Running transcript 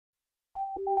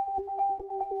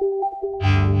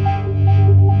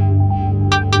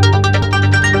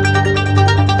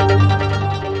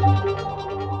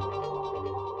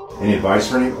advice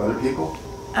for any other people?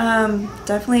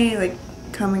 Definitely like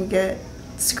come and get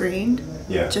screened.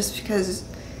 Yeah. Just because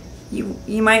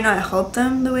you might not help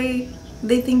them the way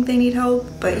they think they need help,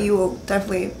 but you will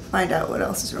definitely find out what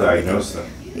else is wrong. Diagnose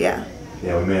them. Yeah.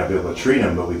 Yeah, we may not be able to treat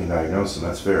them, but we can diagnose them.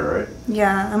 That's fair, right?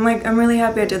 Yeah, I'm really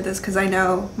happy I did this because I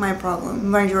know my problem.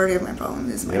 Majority of my problem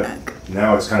is my neck.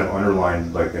 Now it's kind of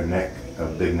underlined like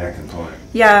a big neck component.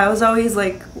 Yeah, I was always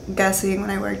like guessing when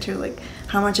I worked here, like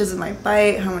how much is my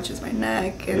bite, how much is my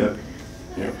neck, and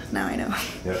yeah, now I know.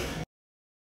 Yep.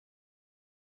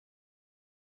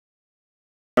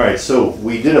 All right, so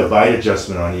we did a bite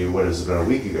adjustment on you. What is it, about a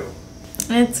week ago?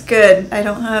 It's good. I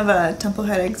don't have temple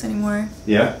headaches anymore.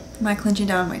 Yeah. My clenching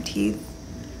down my teeth.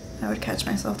 I would catch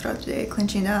myself throughout the day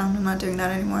clenching down. I'm not doing that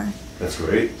anymore. That's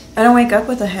great. I don't wake up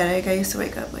with a headache. I used to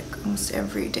wake up like almost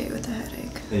every day with a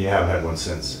headache. And you haven't had one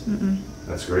since? Mm-mm.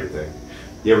 That's a great thing.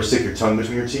 You ever stick your tongue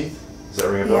between your teeth? Does that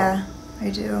ring a bell? Yeah,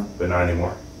 I do. But not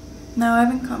anymore? No, I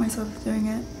haven't caught myself doing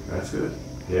it. That's good.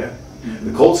 Yeah.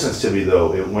 The cold sensitivity,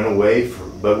 though, it went away,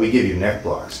 but we give you neck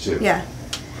blocks, too. Yeah.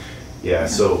 Yeah,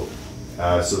 so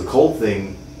the cold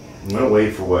thing went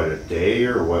away for what, a day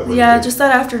or what? Yeah, just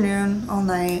that afternoon, all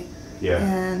night. Yeah.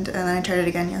 And I tried it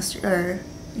again yesterday, or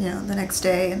the next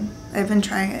day, and I've been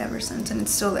trying it ever since, and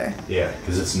it's still there. Yeah,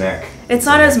 because it's neck. It's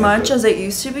not as much as it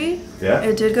used to be. Yeah.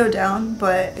 It did go down,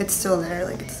 but it's still there.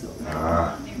 Like it's still.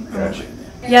 Gotcha.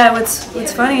 Yeah,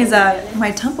 what's funny is that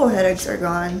my temple headaches are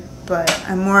gone, but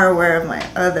I'm more aware of my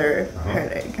other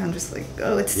headache. I'm just like,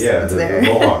 oh, it's there. The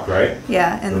mohawk, right?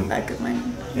 Yeah, and the back of my.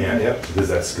 Yeah, yep, because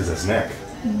that's neck.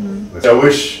 Mm-hmm. I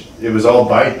wish it was all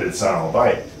bite, but it's not all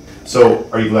bite. So,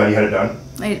 are you glad you had it done?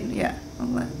 Yeah,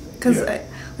 I'm glad. Because,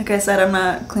 like I said, I'm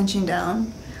not clenching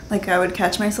down. Like, I would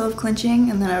catch myself clenching,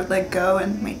 and then I would let go,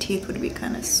 and my teeth would be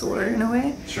kind of sore in a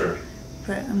way. Sure.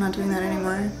 But I'm not doing that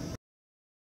anymore.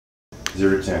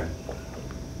 0 to 10.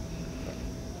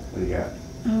 What do you got?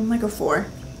 Like a 4.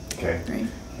 Okay. 3.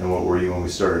 And what were you when we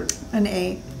started? An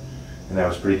 8. And that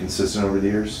was pretty consistent over the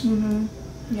years? Mm-hmm.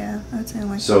 Yeah, I would say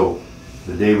like. So,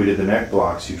 the day we did the neck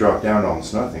blocks, you dropped down to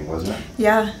almost nothing, wasn't it?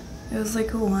 Yeah, it was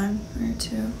like a 1 or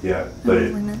 2. Yeah, but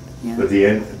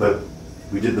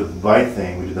we did the bite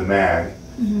thing, we did the mag,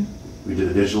 we did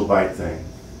the digital bite thing,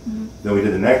 then we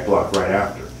did the neck block right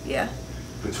after. Yeah.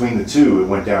 Between the two, it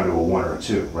went down to a 1 or a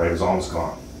 2, right? It was almost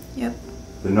gone. Yep.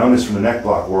 The numbness from the neck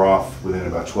block wore off within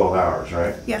about 12 hours,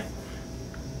 right? Yeah.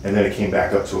 And then it came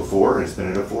back up to a 4, and it's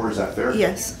been at a 4, is that fair?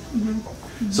 Yes.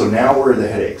 So now where are the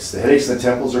headaches? The headaches in the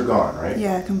temples are gone, right?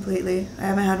 Yeah, completely. I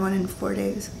haven't had one in 4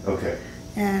 days. Okay.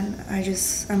 And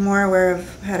I'm more aware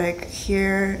of headache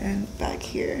here and back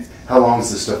here. How long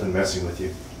has this stuff been messing with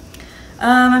you?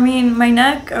 I mean, my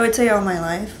neck, I would say all my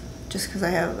life, just because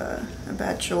I have a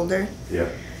bad shoulder. Yeah.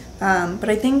 But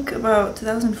I think about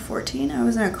 2014, I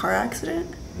was in a car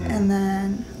accident. And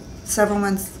then several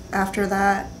months after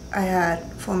that, I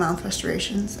had full mouth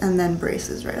restorations and then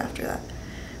braces right after that.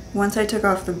 Once I took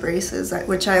off the braces,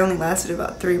 which I only lasted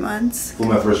about 3 months. Full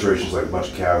mouth restoration is like a bunch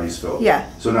of cavities filled? Yeah.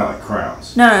 So not like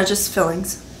crowns? No, just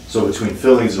fillings. So between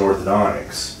fillings and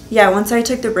orthodontics? Yeah, once I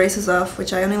took the braces off,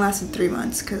 which I only lasted 3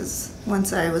 months, because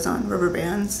once I was on rubber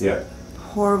bands,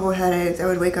 horrible headaches. I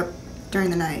would wake up during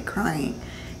the night crying,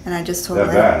 and I just told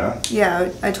huh?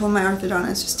 I told my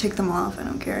orthodontist, just take them off. I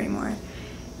don't care anymore.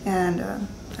 And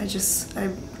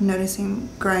I'm noticing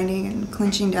grinding and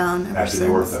clenching down ever since. After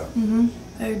the ortho?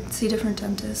 I would see different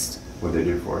dentists. What'd they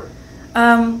do for it?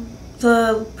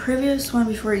 The previous one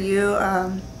before you,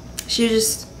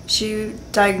 she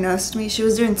diagnosed me. She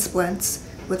was doing splints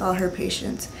with all her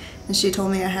patients, and she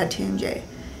told me I had TMJ.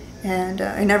 And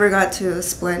I never got to a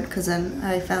splint because then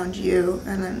I found you,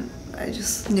 and then I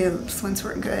just knew splints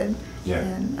weren't good. Yeah.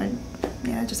 And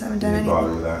I just haven't done anything. You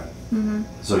didn't bother with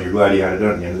that? So you're glad you had it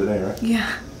done at the end of the day, right?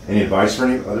 Yeah. Any advice for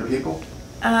any other people?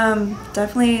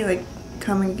 Definitely like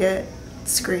come and get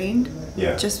screened.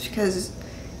 Yeah. Just because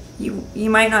you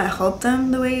might not help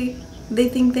them the way they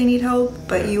think they need help,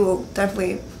 but you will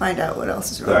definitely find out what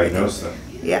else is wrong. Diagnose them.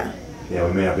 Yeah. Yeah,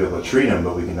 we may not be able to treat them,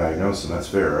 but we can diagnose them. That's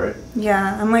fair, right?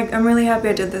 Yeah, I'm really happy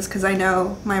I did this because I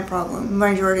know my problem.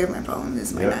 Majority of my problem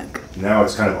is my neck. Now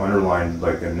it's kind of underlined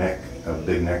like a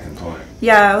big neck component.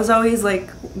 Yeah, I was always like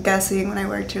guessing when I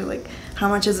worked here, like how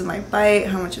much is my bite,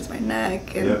 how much is my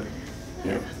neck, and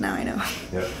now I know.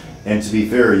 Yep. And to be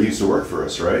fair, you used to work for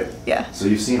us, right? Yeah. So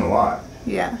you've seen a lot.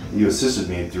 Yeah. You assisted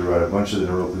me through a bunch of the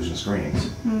neural occlusion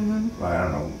screenings. I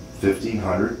don't know, 50,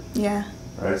 100? Yeah.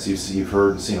 Right, so you've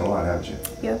heard and seen a lot, haven't you?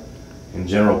 Yep. In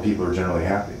general, people are generally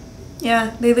happy.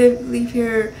 Yeah, they leave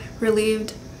here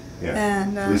relieved. Yeah.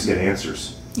 And at least get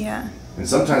answers. Yeah. And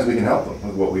sometimes we can help them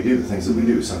with what we do, the things that we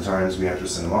do. Sometimes we have to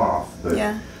send them off. But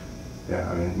Yeah,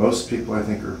 I mean, most people I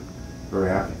think are very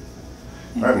happy.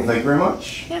 All right, well, thank you very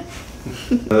much. Yeah.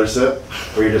 Another sip?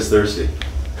 Or you're just thirsty?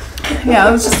 Yeah,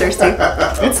 I was just thirsty.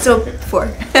 It's still 4.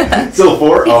 Still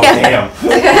 4? Oh, yeah.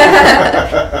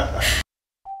 Damn.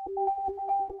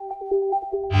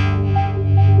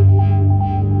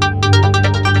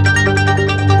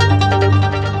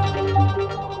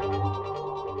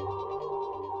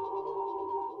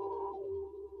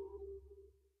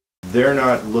 They're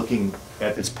not looking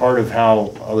at, it's part of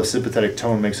how the sympathetic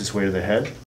tone makes its way to the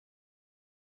head.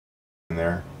 In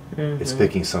there, it's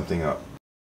picking something up.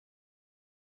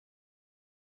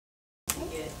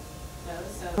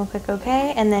 We'll click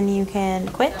OK, and then you can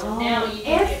quit.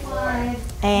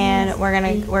 And we're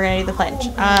gonna do the clinch.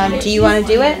 Do you want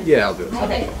to do it? Yeah, I'll do it.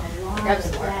 Okay. Grab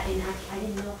some more.